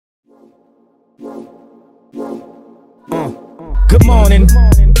morning.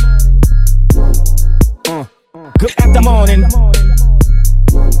 Good after morning.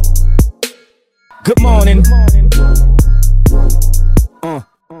 Good morning.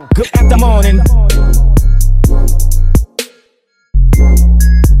 Good after morning.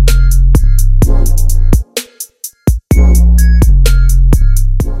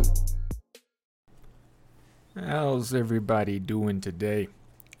 How's everybody doing today?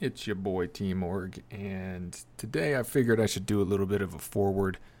 It's your boy Team Org, and today I figured I should do a little bit of a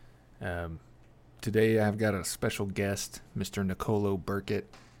forward. Today I've got a special guest, Mr. Niccolo Birkitt.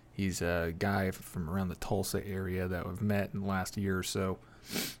 He's a guy from around the Tulsa area that we've met in the last year or so.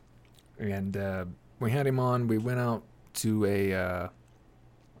 And we had him on. We went out to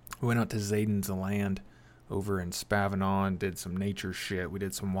Zayden's Land over in Spavinaw, did some nature shit. We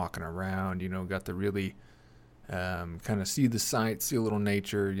did some walking around, got to really kind of see the sights, see a little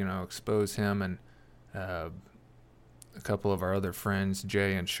nature, expose him and a couple of our other friends,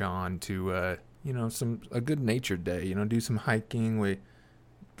 Jay and Sean, to a good nature day. Do some hiking. We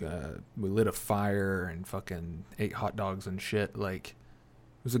lit a fire and fucking ate hot dogs and shit. Like,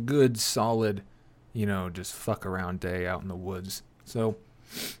 it was a good, solid, just fuck around day out in the woods. So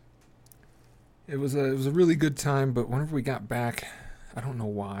it was a really good time. But whenever we got back, I don't know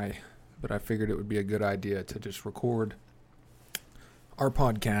why, but I figured it would be a good idea to just record our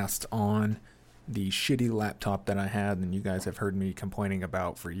podcast on the shitty laptop that I had and you guys have heard me complaining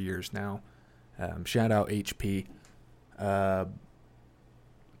about for years now. Shout out HP.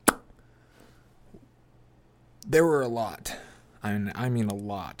 There were a lot, I mean a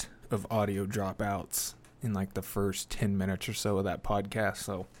lot of audio dropouts in like the first 10 minutes or so of that podcast,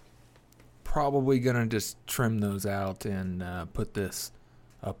 so probably gonna just trim those out and put this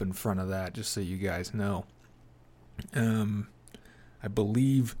up in front of that just so you guys know. I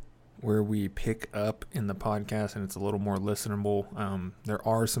believe where we pick up in the podcast and it's a little more listenable, there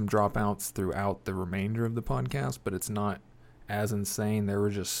are some dropouts throughout the remainder of the podcast, but it's not as insane. There were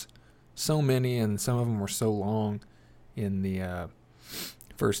just so many, and some of them were so long in the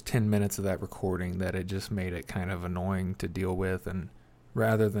first 10 minutes of that recording that it just made it kind of annoying to deal with. And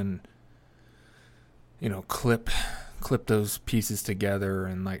rather than clip those pieces together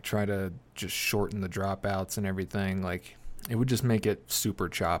and like try to just shorten the dropouts and everything, like it would just make it super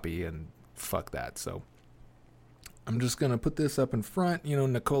choppy, and fuck that. So I'm just gonna put this up in front.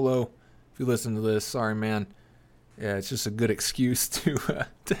 Niccolo, if you listen to this, sorry man. Yeah, it's just a good excuse to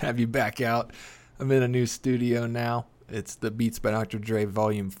have you back out. I'm in a new studio now. It's the Beats by Dr. Dre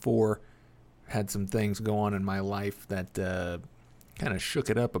Volume 4. Had some things go on in my life that kind of shook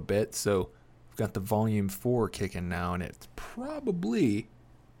it up a bit, so I've got the Volume 4 kicking now, and it's probably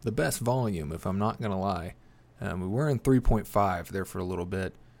the best volume, if I'm not going to lie. We were in 3.5 there for a little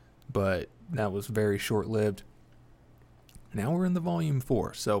bit, but that was very short-lived. Now we're in the Volume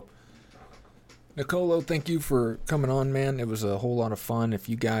 4, so Niccolo, thank you for coming on, man. It was a whole lot of fun. If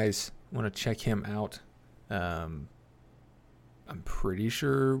you guys want to check him out, I'm pretty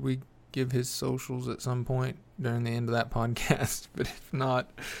sure we give his socials at some point during the end of that podcast. But if not,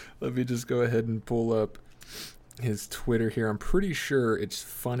 let me just go ahead and pull up his Twitter here. I'm pretty sure it's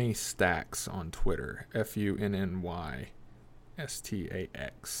Funny Stacks on Twitter. FUNNYSTAX.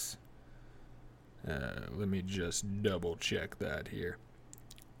 Let me just double check that here.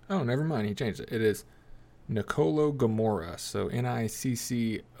 Oh, never mind. He changed it. It is Niccolo Gamora. So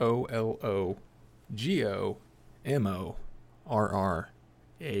NICCOLOGOMORRA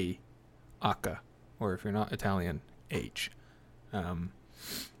Aka, or if you're not Italian, H.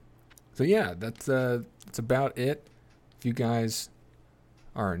 So yeah, that's about it. If you guys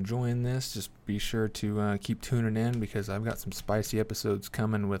are enjoying this, just be sure to keep tuning in, because I've got some spicy episodes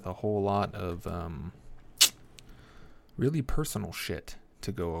coming with a whole lot of really personal shit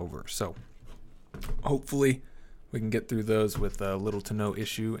to go over. So hopefully we can get through those with little to no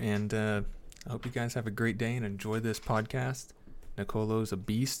issue, and I hope you guys have a great day and enjoy this podcast. Niccolo's a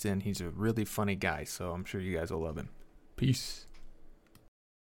beast, and he's a really funny guy, so I'm sure you guys will love him. Peace.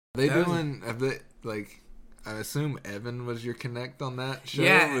 I assume Evan was your connect on that show?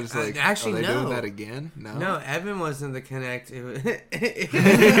 Yeah, was like, actually, are they no. doing that again? No, Evan wasn't the connect. It was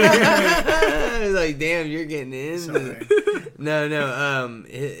like, damn, you're getting in. Sorry. No.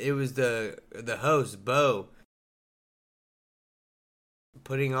 It was the host, Bo,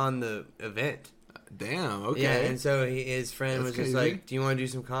 putting on the event. Damn. Okay. Yeah, and so his friend was crazy. just like, "Do you want to do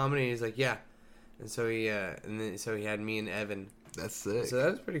some comedy?" And he's like, "Yeah." And so he had me and Evan. That's sick. So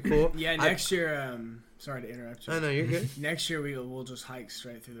that was pretty cool. Yeah, next year. Sorry to interrupt you. Oh no, you're good. Next year we'll just hike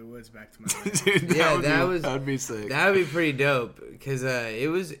straight through the woods back to my land. Dude, that would be sick. That would be pretty dope, because it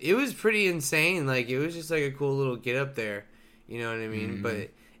was pretty insane. Like, it was just like a cool little get up there, You know what I mean? But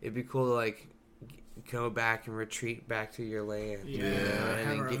it'd be cool to like go back and retreat back to your land. Yeah, you know, and have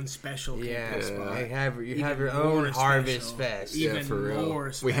then our own special camping spot. Like have Even your more own harvest special. fest. Even for real.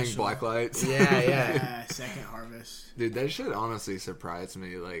 more We hang special. black lights. Yeah. Yeah, second harvest. Dude, that shit honestly surprised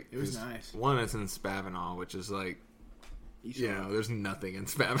me. Like, It was 'cause nice. One, it's in Spavinaw, which is like, You saw it. there's nothing in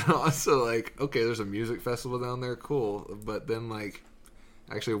Spavinaw. So like, okay, there's a music festival down there, cool. But then like,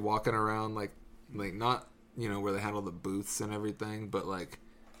 actually walking around like not where they had all the booths and everything, but like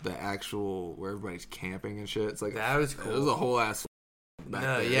the actual where everybody's camping and shit. It's like That was cool. It was a whole ass. Back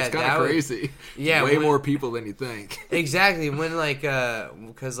No, there. yeah, it's kind that of was- crazy. Yeah, way when- more people than you think. Exactly. When like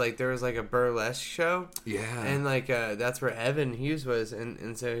because like there was like a burlesque show. Yeah, And like that's where Evan Hughes was,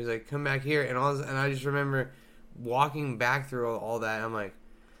 and so he's like, "Come back here," and I just remember walking back through all that. I'm like,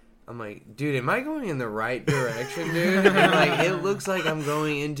 dude, am I going in the right direction, dude? And like, it looks like I'm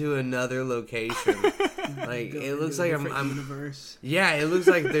going into another location. Like, it looks like I'm universe. yeah, it looks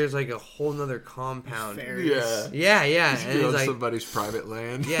like there's like a whole nother compound. yeah. Yeah, Just and be he's on like, somebody's private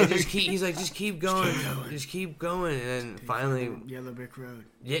land. yeah, just keep going, just keep going, and then finally, Yellow Brick Road.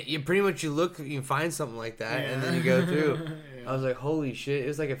 yeah, you pretty much you find something like that, and then you go through. I was like, holy shit! It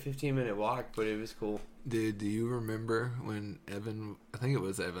was like a 15-minute walk, but it was cool. Dude, do you remember when Evan? I think it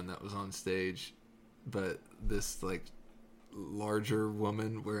was Evan that was on stage, but this like larger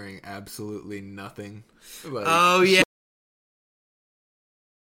woman wearing absolutely nothing. Like, Oh yeah.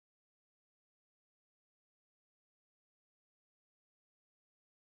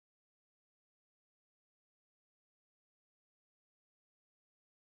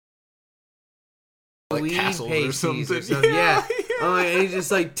 like Weed tassels or pasties something. or something. Yeah. Oh, and he's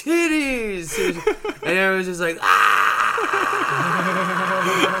just like titties, and everyone's just like ah.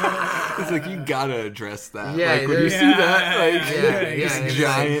 It's like you gotta address that. Yeah, like when you there's- see that, like Yeah, just it's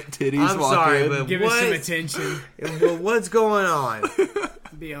giant titties I'm walk sorry, in. but Give what? it some attention. Well, what's going on?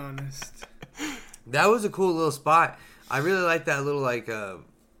 Be honest. That was a cool little spot. I really like that little like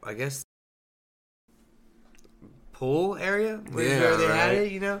I guess pool area where Yeah, they had right.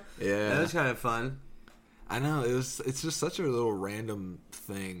 it. You know, Yeah, that was kind of fun. I know it's just such a little random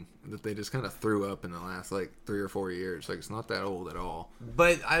thing that they just kind of threw up in the last like 3 or 4 years. Like it's not that old at all.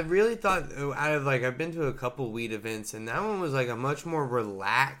 But I really thought out of like I've been to a couple weed events and that one was like a much more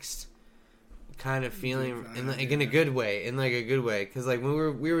relaxed kind of feeling in like in a good way, because like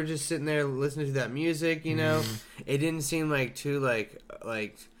when we were just sitting there listening to that music, you know, it didn't seem like too like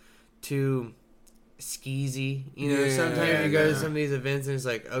too skeezy, you know. Yeah, Sometimes you go to yeah. some of these events and it's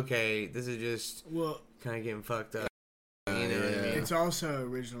like, okay, this is just Well, kind of getting fucked up. You know what I yeah. mean? it's also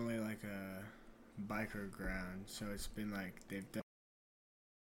originally like a biker ground, so it's been like they've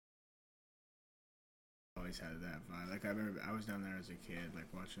always had that vibe. Like I remember I was down there as a kid, like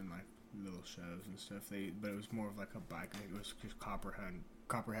watching like little shows and stuff. But it was more of like a bike. It was just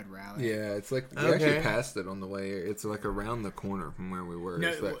Copperhead Rally. Yeah, it's like we Okay. actually passed it on the way. It's like around the corner from where we were. No,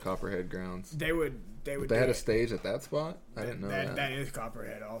 it's that Copperhead grounds. They would. But they had a stage at that spot. I didn't know that. That is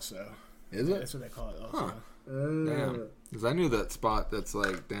Copperhead also. Is it? That's what they call it also. Huh. Damn. Because I knew that spot that's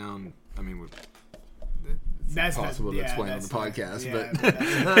like down. I mean, it's That's not- impossible to yeah, explain on the that's not- podcast, yeah, but but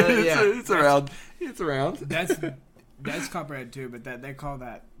that's- Yeah. it's around. It's around. That's Copperhead too, but they call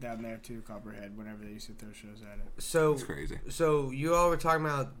that down there too Copperhead whenever they used to throw shows at it. So It's crazy. So you all were talking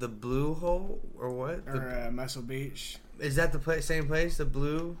about the Blue Hole or what? Or Muscle Beach. Is that the same place? The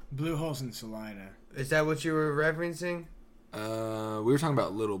Blue? Blue Holes in Salina. Is that what you were referencing? We were talking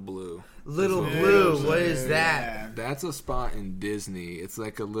about Little Blue. Little That's Blue. what What it is that? Yeah, That's a spot in Disney. It's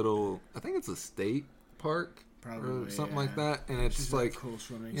like a little. I think it's a state park probably or something yeah. like that. And it's just like a cool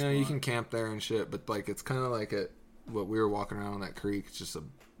swimming you know you spot. can camp there and shit, but like it's kind of like what we were walking around on that creek. It's just a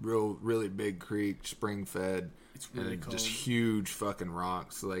really big creek, spring fed. It's really and cold. just huge fucking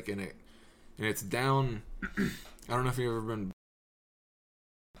rocks. Like and it's down. I don't know if you've ever been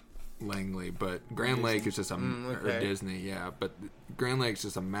Langley, but Grand Lake is just a or okay. Disney, yeah. But Grand Lake's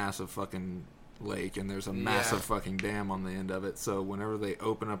just a massive fucking lake, and there's a massive fucking dam on the end of it. So whenever they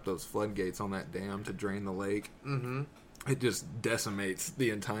open up those floodgates on that dam to drain the lake, it just decimates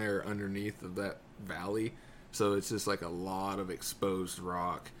the entire underneath of that valley. So it's just like a lot of exposed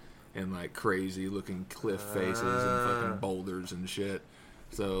rock and like crazy looking cliff faces and fucking boulders and shit.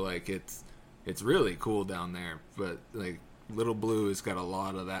 So like it's really cool down there, but like Little Blue has got a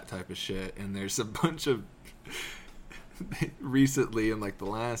lot of that type of shit, and there's a bunch of recently in like the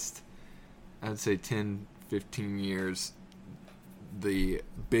last I'd say 10 15 years the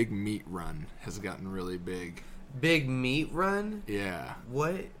big meat run has gotten really big. Big meat run? Yeah.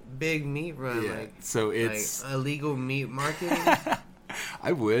 What big meat run? Yeah. Like So it's like illegal meat marketing?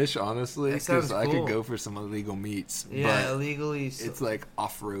 I wish, honestly, That sounds because I cool. could go for some illegal meets. Yeah, but illegally. it's like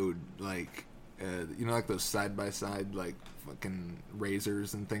off-road, like, you know, like those side-by-side, like, fucking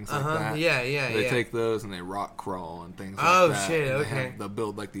razors and things like that. Yeah. They take those and they rock crawl and things like Oh, that. shit, and okay. they'll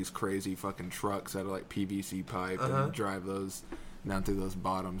build, like, these crazy fucking trucks out of, like, PVC pipe and drive those down through those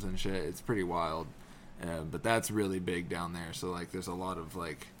bottoms and shit. It's pretty wild. But that's really big down there. So, like, there's a lot of,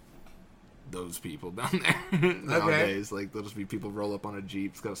 like, those people down there nowadays. Like, there'll just be people roll up on a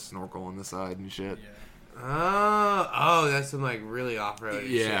Jeep. It's got a snorkel on the side and shit. Oh, that's some, like, really off-road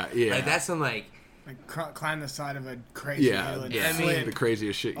Yeah, shit. yeah. Like, that's some, like... climb the side of a crazy hill and yeah. I mean, the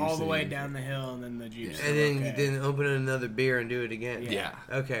craziest shit you all see. the way down the hill, and then the Jeep's And then open another beer and do it again. Yeah.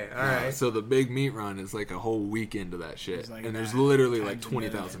 Okay, alright. So the big meat run is like a whole weekend of that shit. It's like and there's that litterally times like a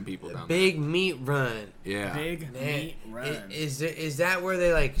 20,000 people down Big meat run. there. Yeah. Big Man, meat run. Is that where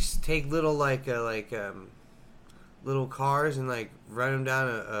they like take little little cars and like run them down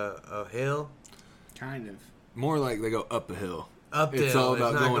a hill? Kind of. More like they go up the hill. Up the It's hill. all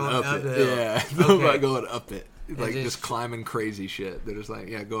about not going up it. the hill. Yeah. It's all Okay. about going up it. Like just- just climbing crazy shit. They're just like,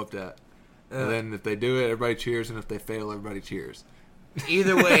 yeah, go up that. Uh, And then if they do it, everybody cheers. And if they fail, everybody cheers.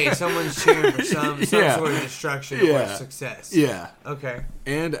 Either way, someone's cheering for some Yeah. sort of destruction Yeah. or success. Yeah. Okay.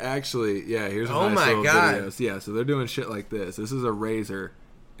 And actually, yeah, here's a Oh nice my little God. videos. Yeah, so they're doing shit like this. This is a razor.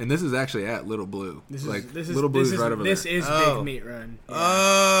 And this is actually at Little Blue. Little Blue's right over This there. is Oh. Big Meat Run. Yeah.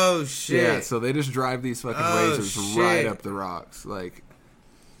 Oh shit. Yeah, so they just drive these fucking Oh, razors shit. right up the rocks. Like,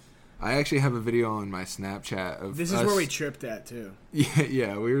 I actually have a video on my Snapchat of This is us- where we tripped at too.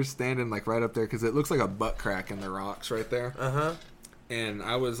 Yeah, we were standing like right up there because it looks like a butt crack in the rocks right there. And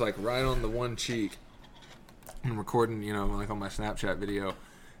I was like right on the one cheek and recording, you know, like on my Snapchat video.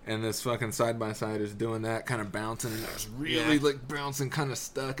 And this fucking side by side is doing that, kind of bouncing, and it was really like bouncing, kind of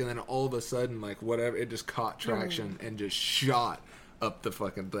stuck, and then all of a sudden, like whatever, it just caught traction and just shot up the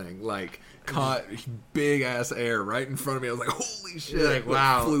fucking thing, like caught big ass air right in front of me. I was like, holy shit! You're like,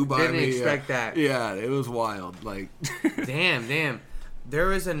 wow, flew by didn't me. expect that. Yeah, it was wild. Like, Damn. There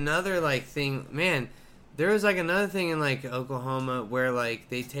was another like thing, man. There was like another thing in like Oklahoma where like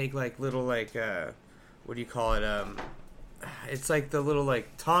they take like little like what do you call it? It's like the little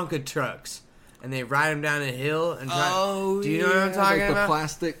like Tonka trucks, and they ride them down a hill and try. Do you know what I'm talking like about? the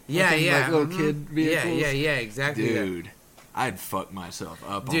plastic, Yeah, fucking, yeah, like little mhm. kid vehicles. Yeah, exactly. that. Dude, I'd fuck myself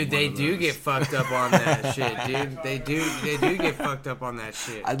up. Dude, on they one of do those. get fucked up on that shit, dude. They do get fucked up on that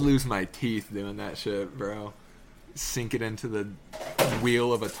shit. I'd lose my teeth doing that shit, bro. Sink it into the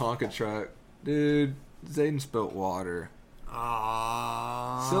wheel of a Tonka truck. Dude, Zayden spilt water.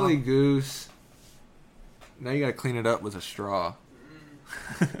 Aww. Silly goose. Now you gotta clean it up with a straw.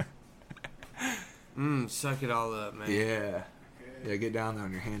 Suck it all up, man. Yeah. Yeah, get down there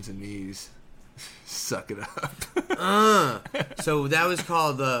on your hands and knees. Suck it up. So that was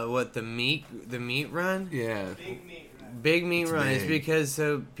called the meat run? Yeah. Big meat run. It's big. because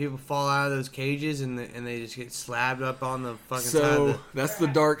so people fall out of those cages and they just get slabbed up on the fucking side So of that's the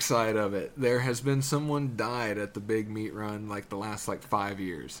dark side of it. There has been someone died at the big meat run like the last like 5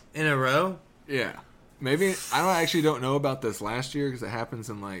 years. in a row. Yeah. Maybe I don't know about this last year because it happens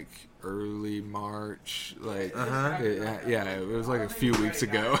in like early March. Like it was like a few weeks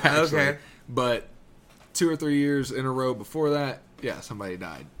ago actually. Okay. But 2 or 3 years in a row before that, yeah, somebody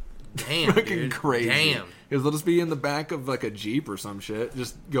died. Damn, Fucking dude. crazy. Damn. Because they'll just be in the back of like a Jeep or some shit,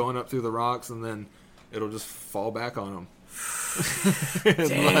 just going up through the rocks, and then it'll just fall back on them.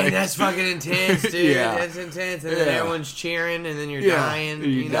 Dang, that's fucking intense, dude. Yeah. That's intense. And then Yeah. everyone's cheering, and then you're Yeah. dying.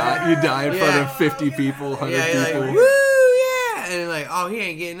 You know? die in front Yeah. of 50 people, 100 Yeah, you're people. like, woo, yeah. And like, oh, he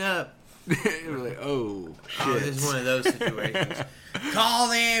ain't getting up. You're like, oh, shit. Oh, this is one of those situations. Call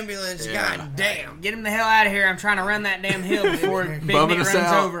the ambulance. Yeah. God damn. Get him the hell out of here. I'm trying to run that damn hill before Big Bumming Meat us runs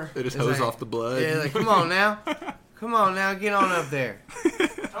out. over. They just It's hose like- off the blood. Yeah, like, come on now. Come on now, get on up there.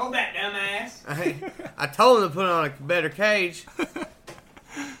 Hold that dumbass. I told him to put on a better cage.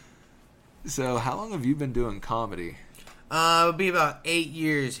 So, how long have you been doing comedy? It'll be about 8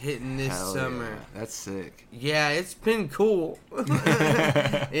 years hitting this Hell summer. yeah. That's sick. Yeah, it's been cool.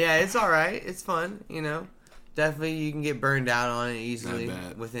 Yeah, it's alright. It's fun, you know. Definitely you can get burned out on it easily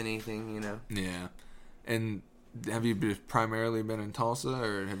bet. with anything, you know. Yeah. And have you primarily been in Tulsa,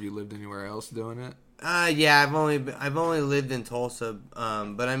 or have you lived anywhere else doing it? Yeah, I've only lived in Tulsa,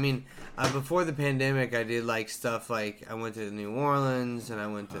 but I mean, before the pandemic, I did like stuff like I went to New Orleans and I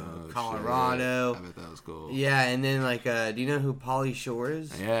went to Colorado. Shit. I bet that was cool. Yeah, and then like, do you know who Pauly Shore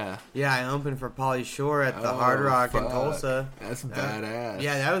is? Yeah. Yeah, I opened for Pauly Shore at the Oh, Hard Rock in fuck. Tulsa. That's badass.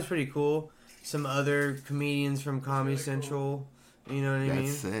 Yeah, that was pretty cool. Some other comedians from Comedy Central, you know what I mean?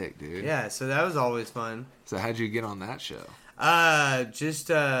 That's sick, dude. Yeah, so that was always fun. So how'd you get on that show?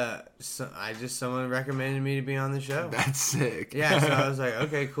 Someone recommended me to be on the show. That's sick. Yeah, so I was like,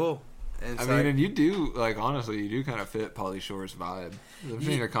 okay, cool. And I so mean, and you do, like, honestly, you do kind of fit Pauly Shore's vibe. I've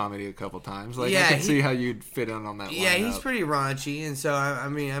seen your comedy a couple times. Like, Yeah, I can see how you'd fit in on that yeah, lineup. he's pretty raunchy, and so I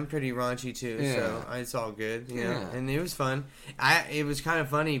mean, I'm pretty raunchy too. Yeah. So it's all good, you know. Yeah. And it was fun. It was kind of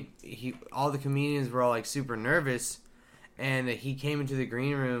funny. All the comedians were all like super nervous, and he came into the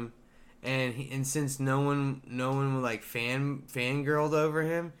green room, and since no one was like fangirled over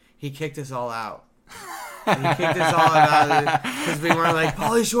him, he kicked us all out. He kicked us all out because we weren't like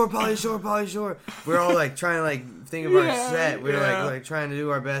Pauly Shore. We were all like trying to like think of our set. We were like trying to do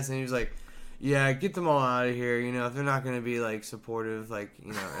our best, and he was like, "Yeah, get them all out of here. You know, if they're not going to be like supportive, like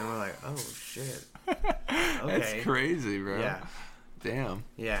you know." And we're like, "Oh shit, okay, That's crazy, bro." Yeah, damn.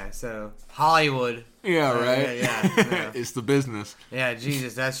 yeah. So Hollywood. Yeah, right. Yeah. It's the business. Yeah,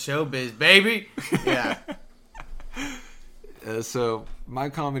 Jesus, that's showbiz, baby. Yeah. So my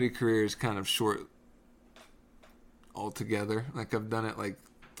comedy career is kind of short altogether. Like I've done it like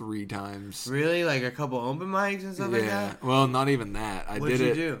 3 times. Really, like a couple open mics and stuff like that. Well, not even that. What'd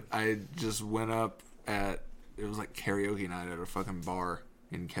you do? I just went up it was like karaoke night at a fucking bar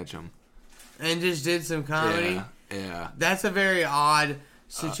in Ketchum. And just did some comedy. Yeah. That's a very odd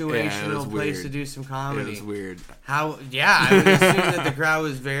situational place weird. to do some comedy. It was weird. How? Yeah, I would assume that the crowd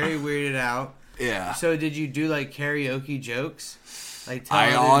was very weirded out. Yeah. So did you do like karaoke jokes? Like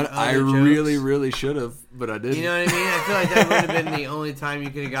I really should have, but I didn't. You know what I mean? I feel like that would have been the only time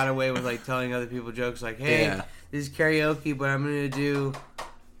you could have got away with like telling other people jokes. Like, hey, this is karaoke, but I'm gonna do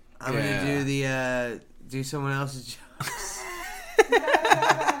do someone else's jokes.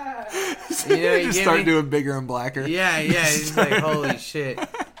 You know, you just start doing bigger and blacker. Yeah. It's like holy shit,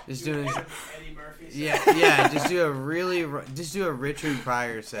 just doing. Eddie Murphy. Yeah. Just do a Richard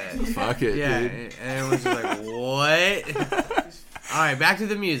Pryor set. Fuck it, yeah, dude. and everyone's just like, what? All right, back to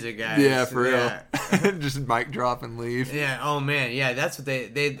the music, guys. Yeah, for real. Just mic drop and leave. Yeah. Oh man. Yeah, that's what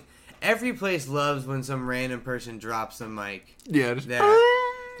they. Every place loves when some random person drops the mic. Yeah. Just,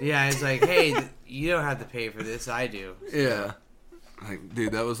 yeah, it's like, hey, you don't have to pay for this. I do. So. Yeah. Like,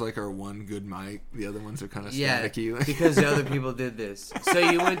 dude, that was like our one good mic. The other ones are kind of staticky. Yeah, because the other people did this. So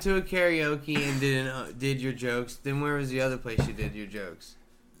you went to a karaoke and did your jokes. Then where was the other place you did your jokes?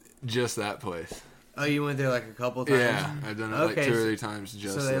 Just that place. Oh, you went there like a couple times? Yeah, I've done it like 2 or 3 times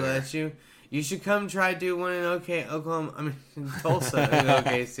just so they there. let you? You should come try to do one in Oklahoma. I mean, Tulsa in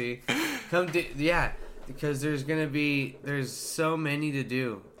OKC. Because there's so many to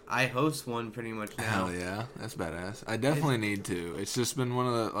do. I host one pretty much now. Hell yeah, that's badass. I definitely need to. It's just been one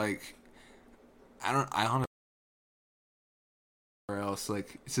of the like, I honestly. Or else,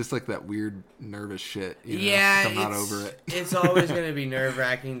 like, it's just like that weird nervous shit. You know? Yeah, I'm not over it. It's always gonna be nerve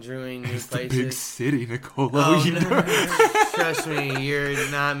wracking doing new it's places. The big city, Niccolo. Oh, no. Trust me, you're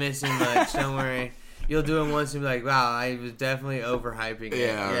not missing much. Don't worry. You'll do it once and be like, wow, I was definitely overhyping it.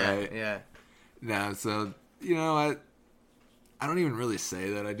 Yeah, right. Yeah. No, so you know, I don't even really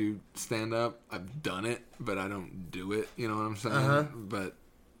say that I do stand up. I've done it, but I don't do it. You know what I'm saying? Uh-huh. But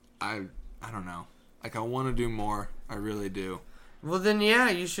I don't know. Like, I want to do more. I really do. Well, then,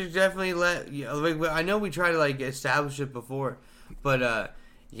 yeah, you should definitely I know we tried to, like, establish it before, but,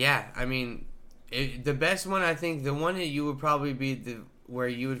 yeah, I mean, the best one, I think, the one that you would probably be where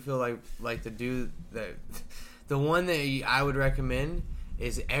you would feel like to do the one that I would recommend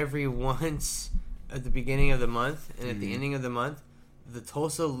is every once at the beginning of the month and at the ending of the month, the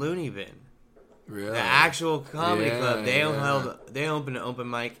Tulsa Looney Bin. Really? The actual comedy club. They yeah. open an open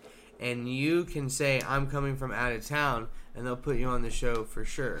mic, and you can say, I'm coming from out of town, and they'll put you on the show for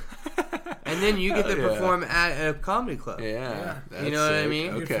sure. And then you get to perform at a comedy club. Yeah. You know what I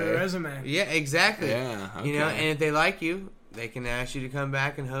mean? Good for the resume. Yeah, exactly. Yeah, okay. You know, and if they like you, they can ask you to come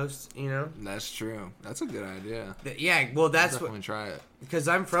back and host, you know? That's true. That's a good idea. Yeah, well, that's I'll definitely try it. Because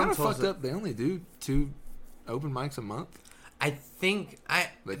I'm from Tulsa. Tulsa. Fucked up. They only do 2 open mics a month. I think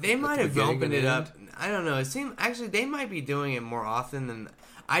Like, they at might the have beginning opened and it end? up. I don't know. It seemed actually they might be doing it more often than.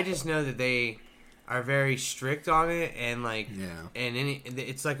 I just know that they are very strict on it, and like, and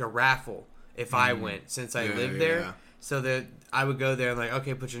it's like a raffle. If I went, since I lived there, so that I would go there and like,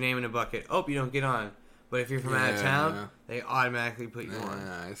 okay, put your name in a bucket. Oh, you don't get on. But if you're from out of town, they automatically put you on.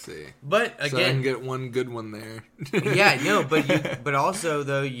 Yeah, I see. But again, so I can get one good one there. Yeah, no, but also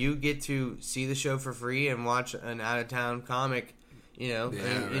though you get to see the show for free and watch an out of town comic, you know,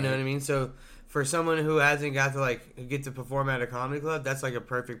 you know what I mean. So for someone who hasn't got to like get to perform at a comedy club, that's like a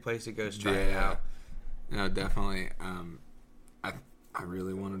perfect place to go try it out. No, definitely. I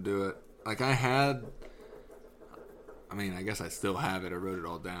really want to do it. Like I mean, I guess I still have it. I wrote it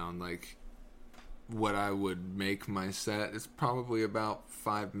all down. Like, what I would make my set. It's probably about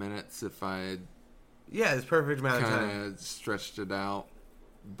 5 minutes if I had Yeah, it's perfect amount of time. kind of stretched it out.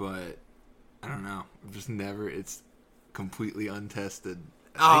 But I don't know. I've just never. It's completely untested.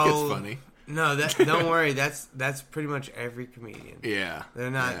 I think it's funny. No, don't worry. That's pretty much every comedian. Yeah.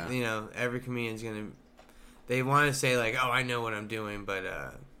 They're not, every comedian's gonna. They want to say like, "Oh, I know what I'm doing," but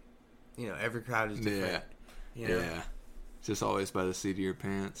every crowd is different. Yeah. Yeah. Just always by the seat of your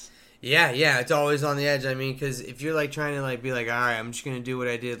pants. Yeah, it's always on the edge. I mean, because if you're like trying to like be like, "All right, I'm just gonna do what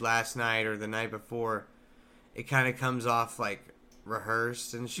I did last night or the night before," it kind of comes off like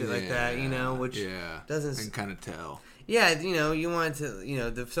rehearsed and shit like that, which doesn't. I can kind of tell. Yeah, you want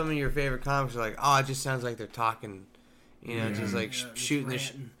to, some of your favorite comics are like, oh, it just sounds like they're talking, just like shooting the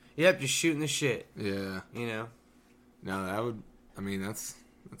shit. Yep, just shooting the shit. Yeah. No, that would, I mean, that's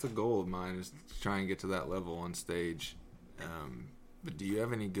a goal of mine is to try and get to that level on stage. But do you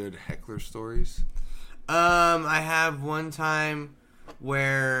have any good heckler stories? I have one time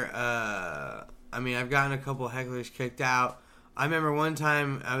where, I've gotten a couple hecklers kicked out. I remember one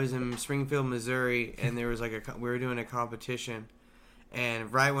time I was in Springfield, Missouri, and there was we were doing a competition,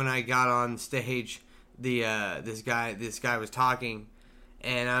 and right when I got on stage, this guy was talking,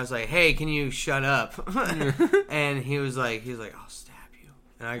 and I was like, "Hey, can you shut up?" And he was like, "I'll stab you."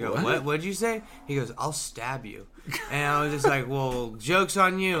 And I go, "What? What'd you say?" He goes, "I'll stab you." And I was just like, "Well, joke's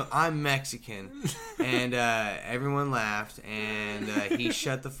on you. I'm Mexican." And everyone laughed, and he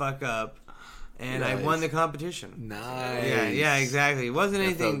shut the fuck up. And nice. I won the competition. Nice. Yeah, exactly. It wasn't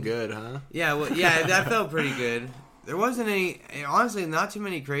anything. Felt good, huh? Yeah, that felt pretty good. There wasn't any, honestly, not too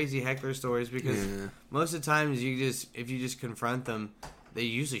many crazy heckler stories because most of the times if you just confront them, they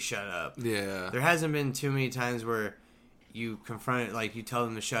usually shut up. Yeah. There hasn't been too many times where you confront it, like you tell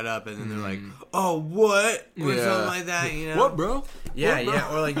them to shut up, and then they're like, "Oh, what?" or something like that. What, bro? Yeah, what, bro?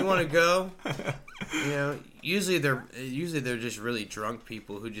 Yeah. Or like, "You want to go?" Usually they're just really drunk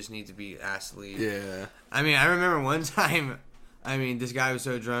people who just need to be asked to leave. Yeah. I mean, I remember one time, this guy was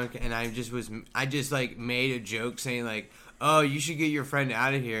so drunk, and I just like made a joke saying like, "Oh, you should get your friend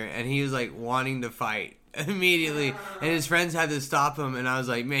out of here," and he was like wanting to fight immediately, and his friends had to stop him, and I was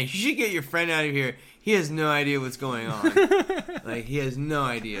like, "Man, you should get your friend out of here. He has no idea what's going on. Like, he has no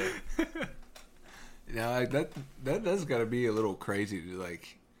idea." Now, that does got to be a little crazy to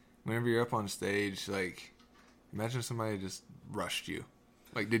like. Whenever you're up on stage, like, imagine somebody just rushed you.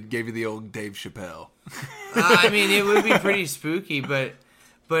 Like, gave you the old Dave Chappelle. It would be pretty spooky, but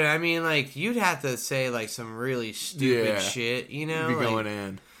I mean, like, you'd have to say, like, some really stupid shit, You'd be going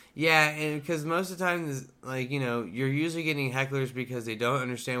in. Yeah, and because most of the time, like, you're usually getting hecklers because they don't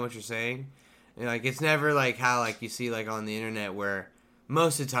understand what you're saying. And, like, it's never, like, how, like, you see, like, on the internet where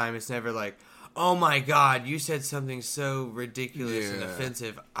most of the time it's never, like, "Oh my God, you said something so ridiculous and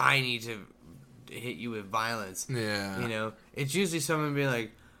offensive. I need to hit you with violence." Yeah. It's usually someone being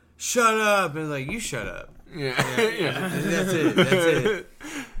like, "Shut up," and like, "You shut up." Yeah. That's it.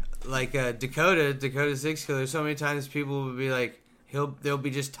 Like Dakota Six Killer. So many times people will be like, they'll be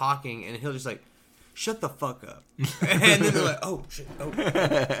just talking, and he'll just like, "Shut the fuck up," and then they're like, "Oh shit, oh."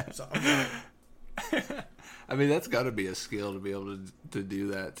 Sorry. I mean, that's got to be a skill to be able to do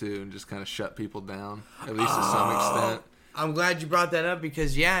that, too, and just kind of shut people down, at least to some extent. I'm glad you brought that up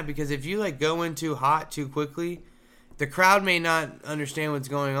because if you, like, go in too hot too quickly, the crowd may not understand what's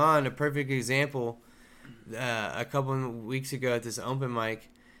going on. A perfect example, a couple of weeks ago at this open mic,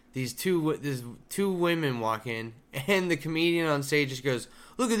 these two women walk in, and the comedian on stage just goes,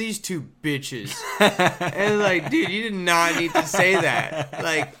 "Look at these two bitches." And, like, dude, you did not need to say that.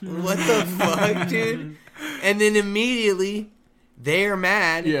 Like, what the fuck, dude? And then immediately they are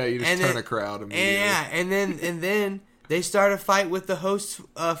mad. Yeah, you just turn a crowd immediately. And then they start a fight with the host's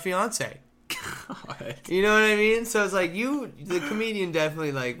fiance. God. You know what I mean? So it's like the comedian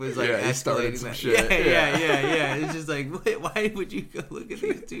definitely like was like escalating some that. shit. Yeah. It's just like, why would you go look at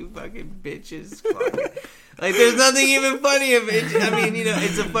these two fucking bitches? Like, there's nothing even funny of it. I mean,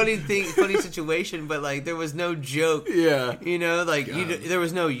 it's a funny situation, but like, there was no joke. Yeah. There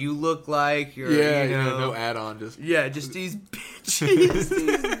was no "you look like," or no add-on. Just these bitches,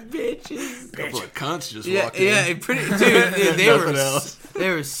 A couple of cunts just walked in. Yeah, dude, they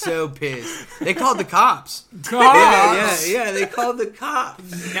were so pissed. They called the cops. Cops? Yeah, they called the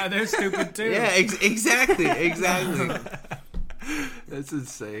cops. Yeah, they're stupid too. Yeah, exactly. That's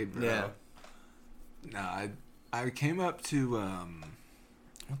insane, bro. Yeah. No, I came up to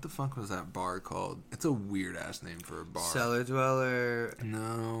what the fuck was that bar called? It's a weird ass name for a bar. Cellar Dweller.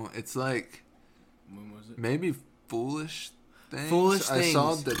 No, it's like When was it? maybe Foolish Things. Foolish Things. I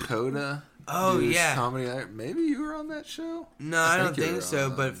saw Dakota Oh do yeah. comedy there. Maybe you were on that show. No, I don't you think were so.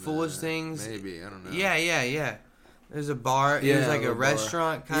 on But Foolish that. Things. Maybe, I don't know. Yeah. There's a bar. Yeah, There's like a the bar.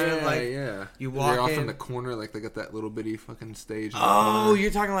 restaurant, kind of like. Yeah. You walk They're off in. in the corner, like they got that little bitty fucking stage. In the Oh, corner.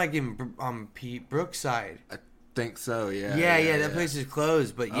 you're talking like in Brookside. I think so. Yeah. Yeah. That place is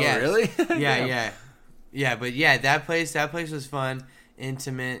closed, but yeah. Oh, really? Yeah. But yeah, that place was fun,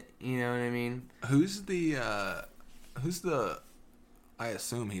 intimate. You know what I mean? Who's the? I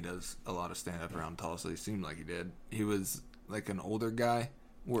assume he does a lot of stand up around Tulsa. He seemed like he did. He was like an older guy,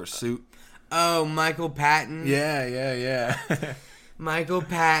 wore a suit. Oh, Michael Patton. Yeah. Michael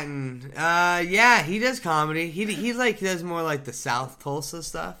Patton. Yeah, he does comedy. He like does more like the South Tulsa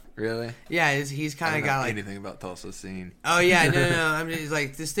stuff. Really? Yeah, he's I kind don't of know got like. anything about Tulsa scene. Oh yeah, no. I'm just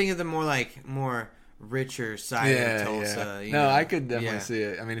like just think of the more richer side of Tulsa. Yeah. You No, know? I could definitely Yeah. see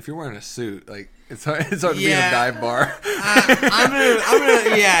it. I mean, if you're wearing a suit, like it's hard to be in Yeah. a dive bar. I'm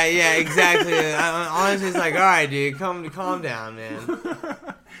gonna. Yeah, exactly. Honestly, it's like, all right, dude, calm down, man.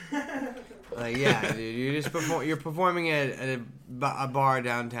 Like, yeah, dude, you're performing at a bar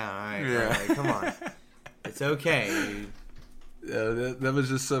downtown. All right, Yeah. like, come on, it's okay, dude. Yeah, that was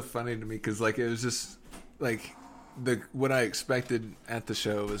just so funny to me because like it was just like what I expected at the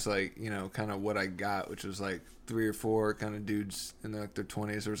show was like, you know, kind of what I got, which was like 3 or 4 kind of dudes in their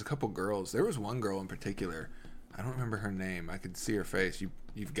 20s. There was a couple girls. There was one girl in particular. I don't remember her name. I could see her face.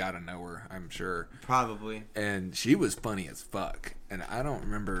 You've got to know her, I'm sure. Probably. And she was funny as fuck. And I don't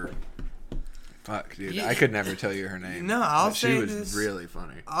remember. Fuck, dude. Yeah. I could never tell you her name. No, I'll but say she was this. really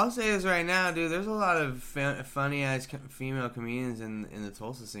funny. I'll say this right now, dude. There's a lot of funny ass female comedians in the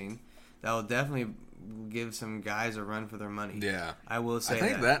Tulsa scene that will definitely give some guys a run for their money. Yeah. I will say I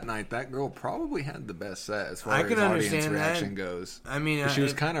think that night that girl probably had the best set as far I as can audience understand that. reaction goes. I mean, She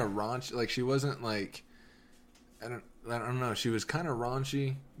was kind of raunchy. Like she wasn't like I don't know. She was kind of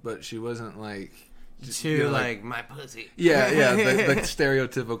raunchy, but she wasn't like too you know, like my pussy. yeah, the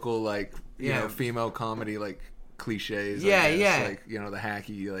stereotypical like you know female comedy like cliches. Yeah, I guess. yeah. Like you know the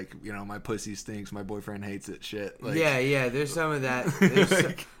hacky like you know my pussy stinks, my boyfriend hates it. Shit. Like, Yeah. There's some of that.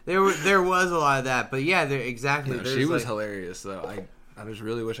 There was a lot of that, but yeah, exactly. no, There's she was like, hilarious though. I just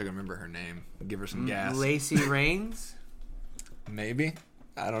really wish I could remember her name. Give her some gas. Lacey Rains. Maybe.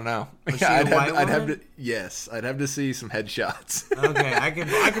 I don't know. Was she a white I'd have to. woman? Yes, I'd have to see some headshots. Okay, I could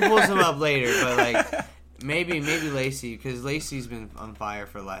pull some up later, but like maybe Lacey, because Lacey's been on fire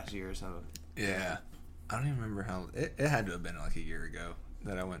for the last year or something. Yeah, I don't even remember how. It had to have been like a year ago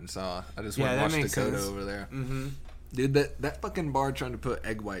that I went and saw. I just Yeah, went that and watched makes Dakota sense. over there. Mm-hmm. Dude, that fucking bar trying to put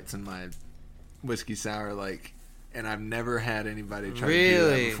egg whites in my whiskey sour, like, and I've never had anybody try to do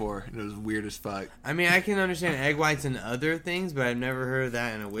Really? that before. And it was weird as fuck. I mean, I can understand egg whites and other things, but I've never heard of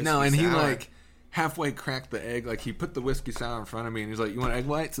that in a whiskey No, and he sour. like halfway cracked the egg. Like he put the whiskey sour in front of me, and he's like, "You want egg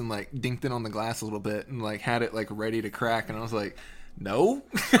whites?" And like dinked it on the glass a little bit, and like had it like ready to crack. And I was like, "No."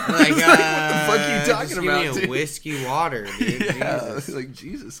 Like, what the fuck are you talking just about? Give me a dude? whiskey water, dude. Yeah, Jesus. like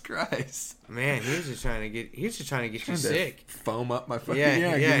Jesus Christ. Man, he was just trying to get you Trying to sick. Foam up my fucking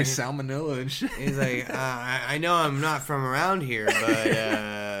Yeah, give yeah. me salmonella and shit. He's like, I know I'm not from around here,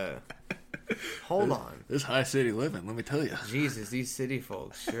 but hold on. This high city living, let me tell you. Jesus, these city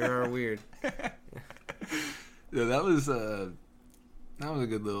folks sure are weird. Yeah, that was a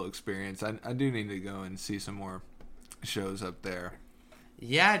good little experience. I do need to go and see some more shows up there.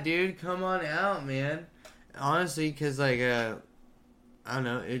 Yeah, dude, come on out, man. Honestly, because like I don't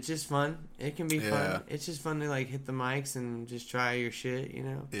know, it's just fun. It can be Yeah. fun. It's just fun to like hit the mics and just try your shit, you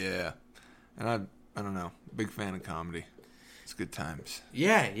know. Yeah, and I don't know, big fan of comedy. It's good times.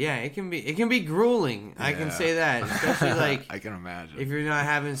 Yeah, it can be grueling. I can Yeah. say that, especially like I can imagine. if you're not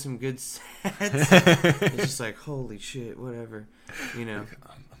having some good sets. It's just like holy shit, whatever, you know.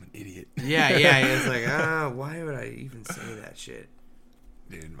 I'm an idiot. Yeah. It's like why would I even say that shit?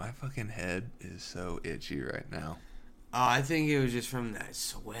 Dude, my fucking head is so itchy right now. Oh, I think it was just from that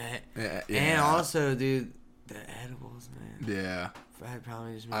sweat, Yeah. and also, dude, the edibles, man. Yeah. I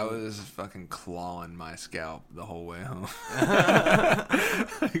probably just. I was fucking clawing my scalp the whole way home.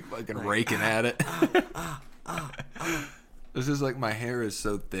 Like fucking raking at it. This is like my hair is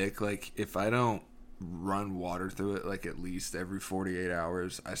so thick. Like if I don't run water through it like at least every 48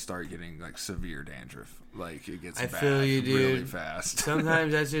 hours, I start getting like severe dandruff. Like it gets I bad feel you, dude. really fast.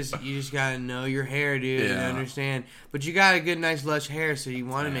 Sometimes that's just you just gotta know your hair, dude, and Yeah. understand. But you got a good, nice, lush hair, so you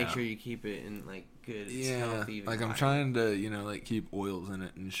want to make Yeah. sure you keep it in like good, Yeah, healthy. like I'm body. trying to, like keep oils in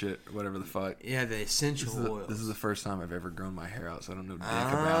it and shit, whatever the fuck. Yeah, the essential oils. This is the first time I've ever grown my hair out, so I don't know dick Oh,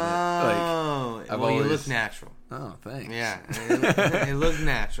 about it. Like, I've well, you always- look natural. Oh, thanks. Yeah, it looked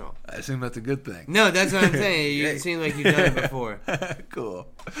natural. I assume that's a good thing. No, that's what I'm saying. You seem like you've done it before. Cool.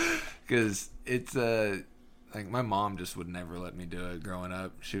 Because it's like my mom just would never let me do it growing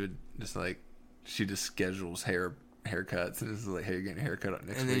up. She would just she just schedules haircuts, and this is like, hey, you're getting a haircut next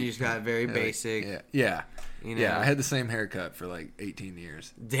week. And then you just got very basic. Yeah. You know? Yeah, I had the same haircut for like 18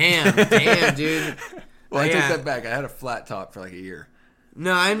 years. Damn, dude. Well, I take that back. I had a flat top for like a year.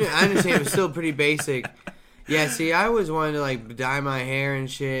 No, I understand. It was still pretty basic. Yeah, see, I always wanted to like dye my hair and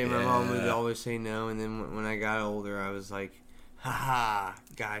shit, and my mom would always say no. And then when I got older, I was like, haha,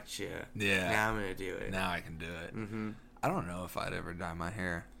 gotcha. Yeah. Now I'm going to do it. Now I can do it. Mm-hmm. I don't know if I'd ever dye my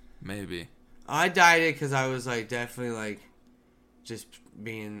hair. Maybe. I dyed it because I was like definitely like just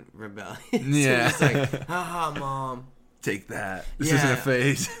being rebellious. Yeah. So it's like, haha, mom. Take that. This isn't a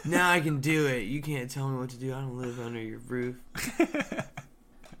phase. Now I can do it. You can't tell me what to do. I don't live under your roof.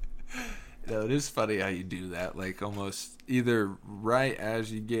 No, it is funny how you do that. Like almost either right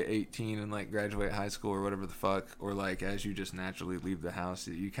as you get 18 and like graduate high school or whatever the fuck, or like as you just naturally leave the house,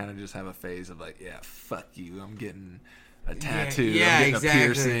 you kind of just have a phase of like, yeah, fuck you. I'm getting a tattoo. Yeah, I'm getting exactly. a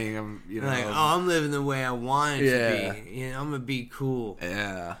piercing. I'm like, I'm living the way I want it to be. You know, I'm gonna be cool.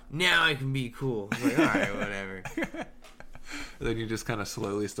 Yeah. Now I can be cool. I'm like, all right, whatever. Then you just kind of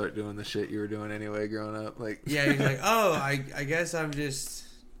slowly start doing the shit you were doing anyway growing up. Like, yeah, you're like, oh, I guess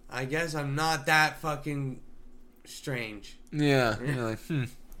I'm not that fucking strange. Yeah. You're like,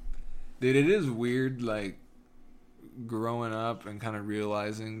 Dude, it is weird, like, growing up and kind of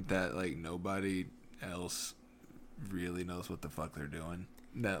realizing that, like, nobody else really knows what the fuck they're doing.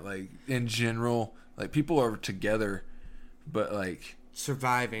 That, like, in general, like, people are together, but, like,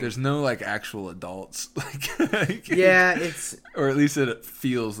 surviving. There's no, like, actual adults. like yeah, it's... Or at least it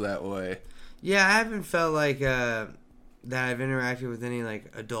feels that way. Yeah, I haven't felt like that I've interacted with any,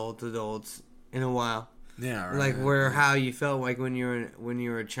 like, adults in a while. Yeah, right. Like, how you felt like when you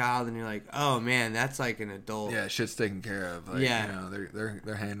were a child and you're like, oh, man, that's like an adult. Yeah, shit's taken care of. Like, yeah. You know,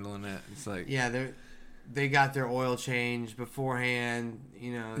 they're handling it. It's like... Yeah, they got their oil changed beforehand.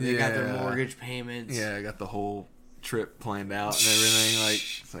 You know, they got their mortgage payments. Yeah, I got the whole trip planned out and everything. Like,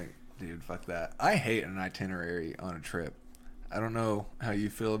 it's like, dude, fuck that. I hate an itinerary on a trip. I don't know how you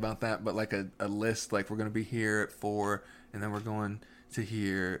feel about that, but like a list, like we're gonna be here at 4, and then we're going to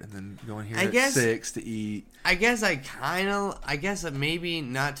here, and then going here at 6 to eat. I guess maybe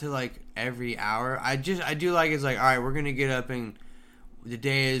not to like every hour. I do like it's like, all right, we're gonna get up and the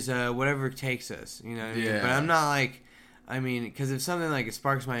day is whatever it takes us. You know what I mean? But I'm not like, I mean, because if something like it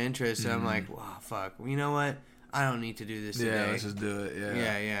sparks my interest, I'm like, wow, fuck. Well, you know what? I don't need to do this today. Yeah, let's just do it.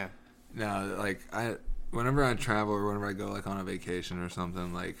 Yeah. No, like whenever I travel or whenever I go like on a vacation or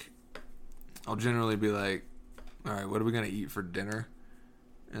something, like I'll generally be like, all right, what are we gonna eat for dinner?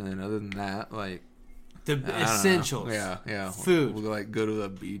 And then other than that, like the essentials. Yeah. Food. We'll like go to the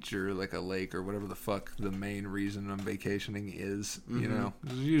beach or like a lake or whatever the fuck the main reason I'm vacationing is. Mm-hmm. You know,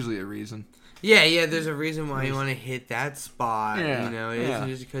 there's usually a reason. Yeah. There's a reason why you want to hit that spot. Yeah, you know, it isn't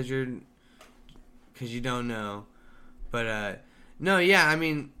just because you don't know. But no, yeah. I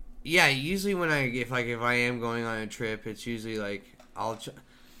mean, yeah. Usually when if I am going on a trip, it's usually like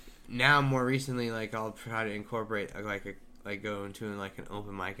now more recently like I'll try to incorporate like go into like an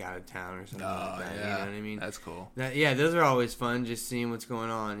open mic out of town or something like that. Yeah. You know what I mean? That's cool. Those are always fun, just seeing what's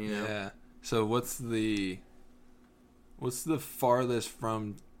going on, you know? Yeah. So what's the farthest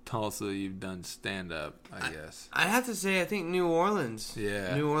from Tulsa you've done stand up, I guess? I'd have to say I think New Orleans.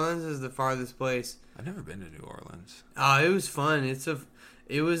 Yeah. New Orleans is the farthest place. I've never been to New Orleans. Oh, it was fun.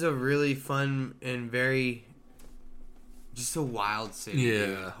 It was a really fun and very just a wild city. Yeah.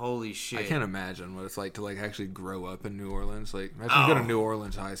 Dude. Holy shit. I can't imagine what it's like to like actually grow up in New Orleans. Like imagine you go to New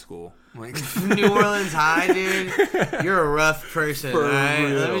Orleans High School. Like New Orleans High, dude. You're a rough person, right?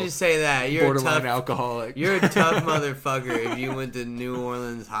 Let me just say that. You're borderline a tough alcoholic. You're a tough motherfucker if you went to New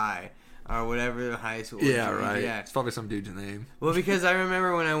Orleans High or whatever high school. Yeah, right. Yeah. It's probably some dude's name. Well, because I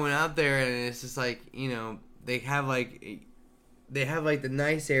remember when I went out there and it's just like, you know, they have like the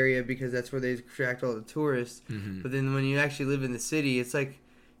nice area because that's where they attract all the tourists. Mm-hmm. But then when you actually live in the city, it's like,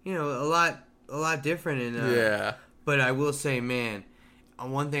 you know, a lot different. And yeah. But I will say, man,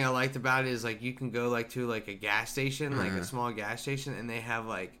 one thing I liked about it is like you can go like to like a gas station, like a small gas station, and they have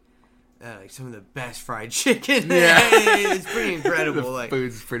like some of the best fried chicken. Yeah, it's pretty incredible. The like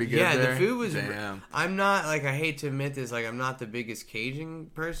food's pretty good. Yeah, there. The food was. Damn. I'm not like I hate to admit this, like I'm not the biggest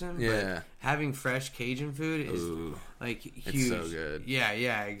Cajun person. Yeah. But having fresh Cajun food is like huge. It's so good.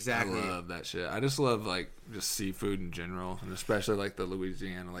 Yeah, exactly. I love that shit. I just love like just seafood in general, and especially like the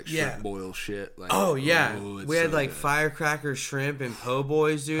Louisiana like shrimp boil shit. Like, we had like firecracker shrimp and po'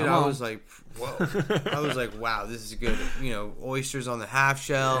 boys, dude. I was like, whoa. I was like, wow, this is good. You know, oysters on the half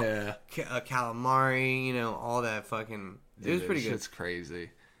shell, calamari, you know, all that fucking. It was pretty good. It's crazy.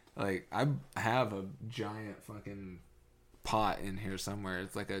 Like, I have a giant fucking pot in here somewhere.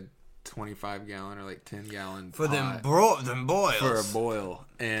 It's like a 25 gallon or like 10 gallon For pot them boils. for a boil.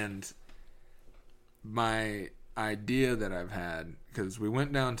 And my idea that I've had, because we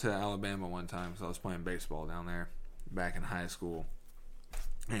went down to Alabama one time because I was playing baseball down there back in high school,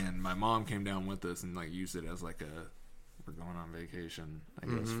 and my mom came down with us and like used it as like we're going on vacation, I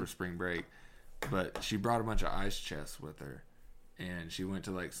guess, for spring break. But she brought a bunch of ice chests with her, and she went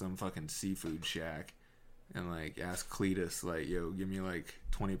to like some fucking seafood shack and like asked Cletus, like, yo, give me like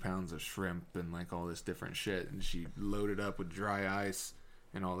 20 pounds of shrimp and like all this different shit. And she loaded up with dry ice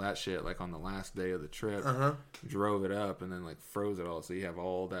and all that shit like on the last day of the trip. Drove it up and then like froze it all, so you have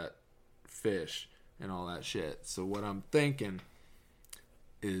all that fish and all that shit. So what I'm thinking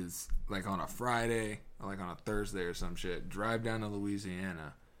is, like, on a Friday or like on a Thursday or some shit, drive down to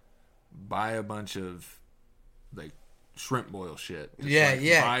Louisiana, buy a bunch of like shrimp boil shit.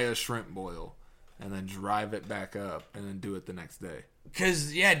 Just, buy a shrimp boil and then drive it back up and then do it the next day.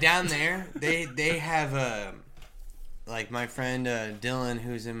 Cause down there they have like my friend Dylan,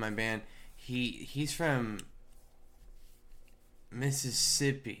 who's in my band. He's from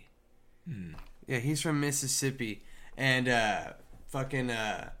Mississippi. Yeah, he's from Mississippi, and he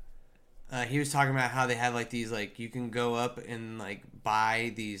was talking about how they have like these, like, you can go up and like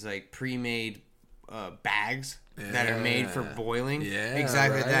buy these like pre-made bags that are made for boiling. Yeah,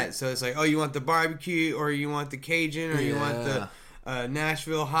 exactly right? that. So it's like, oh, you want the barbecue, or you want the Cajun, or you want the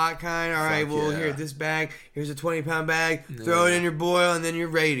Nashville hot kind. All right, well, here, this bag. Here's a 20-pound bag. Throw it in your boil, and then you're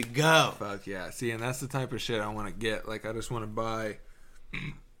ready to go. Fuck yeah. See, and that's the type of shit I want to get. Like, I just want to buy...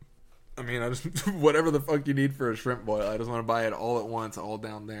 I mean, I just... whatever the fuck you need for a shrimp boil, I just want to buy it all at once, all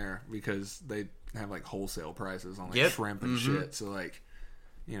down there, because they have, like, wholesale prices on, like, shrimp and shit. So, like,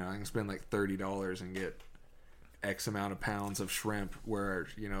 you know, I can spend, like, $30 and get X amount of pounds of shrimp, where,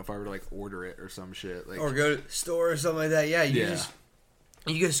 you know, if I were to like order it or some shit, like, or go to the store or something like that.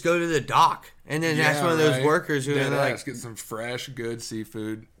 You just go to the dock, and then ask one of those workers who are like, get some fresh, good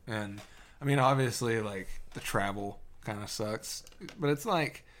seafood. And I mean, obviously, like, the travel kind of sucks, but it's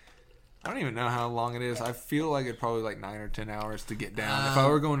like, I don't even know how long it is. I feel like it'd probably like 9 or 10 hours to get down. If I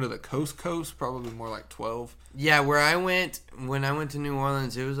were going to the coast, probably more like 12. Yeah, when I went to New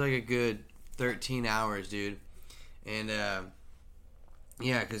Orleans, it was like a good 13 hours, dude. And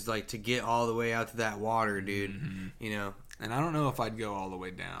yeah, because like to get all the way out to that water, dude, you know. And I don't know if I'd go all the way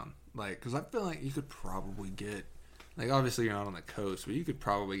down, like, because I feel like you could probably get, like, obviously you're not on the coast, but you could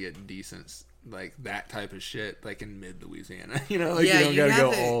probably get decent, like, that type of shit, like, in mid-Louisiana, you know, like, you don't gotta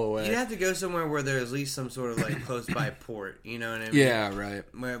go all the way. You have to go somewhere where there's at least some sort of, like, close by port, you know what I mean? Yeah, right.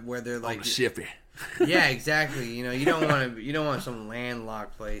 Where they're like, shippy. Yeah, exactly. You know, you don't want some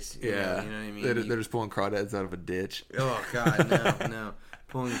landlocked place. You know what I mean? They're just pulling crawdads out of a ditch. Oh God, no.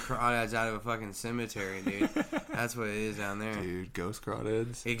 Pulling crawdads out of a fucking cemetery, dude. That's what it is down there. Dude, ghost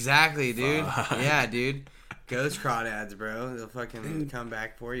crawdads. Exactly, dude. Yeah, dude. Ghost crawdads, bro. They'll fucking come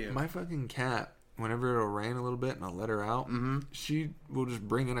back for you. My fucking cat, whenever it'll rain a little bit and I'll let her out, she will just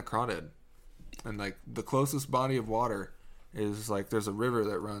bring in a crawdad. And, like, the closest body of water is, like, there's a river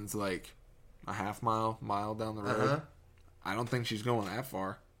that runs, like, a half mile down the road. I don't think she's going that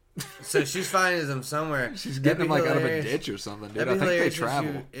far. So she's finding them somewhere. She's getting them like out of a ditch or something, dude. I think they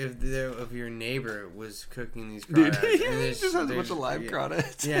travel. If your neighbor was cooking these crawdads, dude, he just has a bunch of live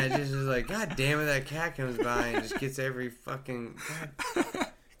crawdads. Yeah, just is like, God damn it, that cat comes by and just gets every fucking.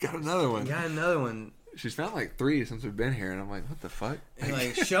 Got another one. She's found like 3 since we've been here, and I'm like, what the fuck?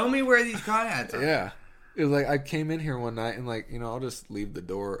 Like, show me where these crawdads are. Yeah. It was like, I came in here one night and, like, you know, I'll just leave the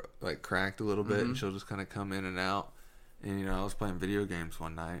door like cracked a little bit and she'll just kind of come in and out. And, you know, I was playing video games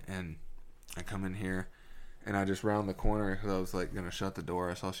one night and I come in here and I just round the corner because I was like gonna shut the door.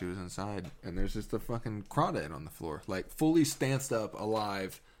 I saw she was inside and there's just a fucking crawdad on the floor, like fully stanced up,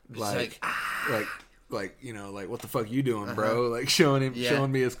 alive, like you know, like, what the fuck you doing, bro? Like showing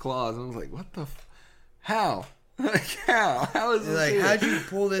me his claws. And I was like, what the how? Like, how is this like here? How'd you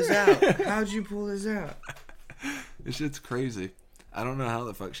pull this out? This shit's crazy. I don't know how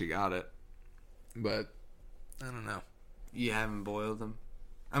the fuck she got it, but I don't know. You haven't boiled them?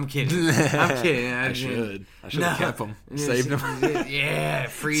 I'm kidding. I should have kept them, saved them. Yeah,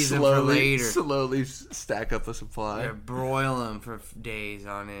 freeze them for later. Slowly stack up a supply. Yeah, broil them for days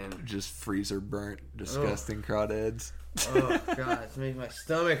on end. Just freezer burnt, disgusting crawdads. Oh god, it's making my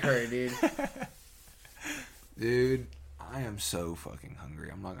stomach hurt, dude. Dude, I am so fucking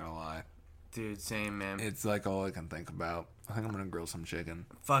hungry. I'm not gonna lie. Dude, same, man. It's like all I can think about. I think I'm gonna grill some chicken.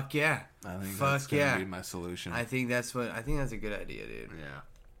 Fuck yeah. I think that's gonna be my solution. I think that's a good idea, dude. Yeah.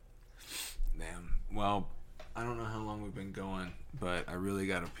 Damn. Well, I don't know how long we've been going, but I really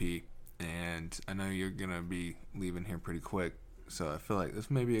got to pee. And I know you're going to be leaving here pretty quick. So I feel like this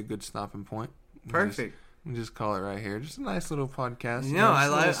may be a good stopping point. Perfect. We just call it right here. Just a nice little podcast. No,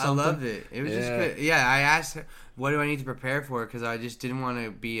 I something. loved it. It was just good. Yeah, I asked her, what do I need to prepare for? Because I just didn't want to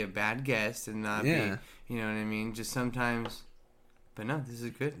be a bad guest and not be, you know what I mean? Just sometimes. But no, this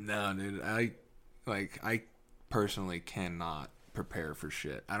is good. No, dude. I personally cannot prepare for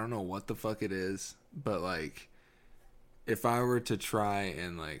shit. I don't know what the fuck it is, but like, if I were to try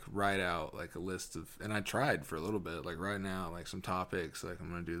and like write out like a list of, and I tried for a little bit, like right now, like some topics, like I'm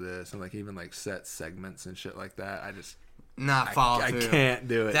gonna do this, and like even like set segments and shit like that. I just follow I through. can't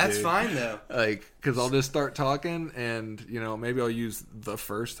do it. That's dude. fine though. Like, cause I'll just start talking, and you know maybe I'll use the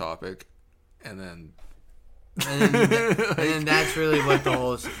first topic, and then. And then that's really what the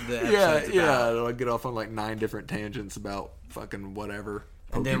episode's about. I'll get off on like 9 different tangents about fucking whatever.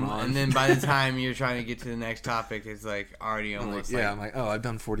 And then by the time you're trying to get to the next topic, it's like already almost I'm like, oh, I've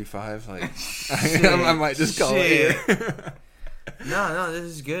done 45. Like, I might just call it here. No, this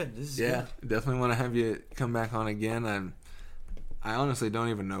is good. This is good. Definitely want to have you come back on again. I honestly don't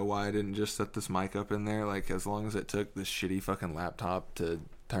even know why I didn't just set this mic up in there. Like, as long as it took this shitty fucking laptop to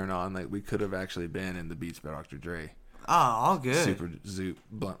turn on, like, we could have actually been in the Beats by Dr. Dre. Oh, all good. Super Zoop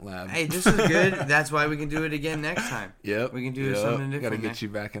Blunt Lab. Hey, this is good. That's why we can do it again next time. Yep. We can do something different. Got to get you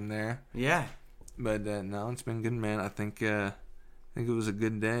back in there. Yeah. But no, it's been good, man. I think it was a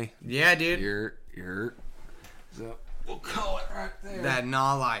good day. Yeah, dude. You're. So we'll call it right there. That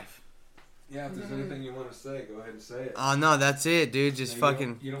Nah life. Yeah, if there's anything you want to say, go ahead and say it. Oh, no, that's it, dude. Just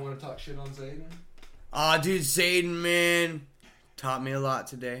fucking. You don't want to talk shit on Zayden? Oh, dude, Zayden, man. Taught me a lot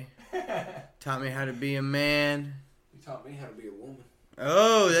today. Taught me how to be a man. You taught me how to be a woman.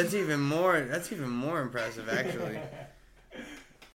 Oh, that's even more impressive, actually.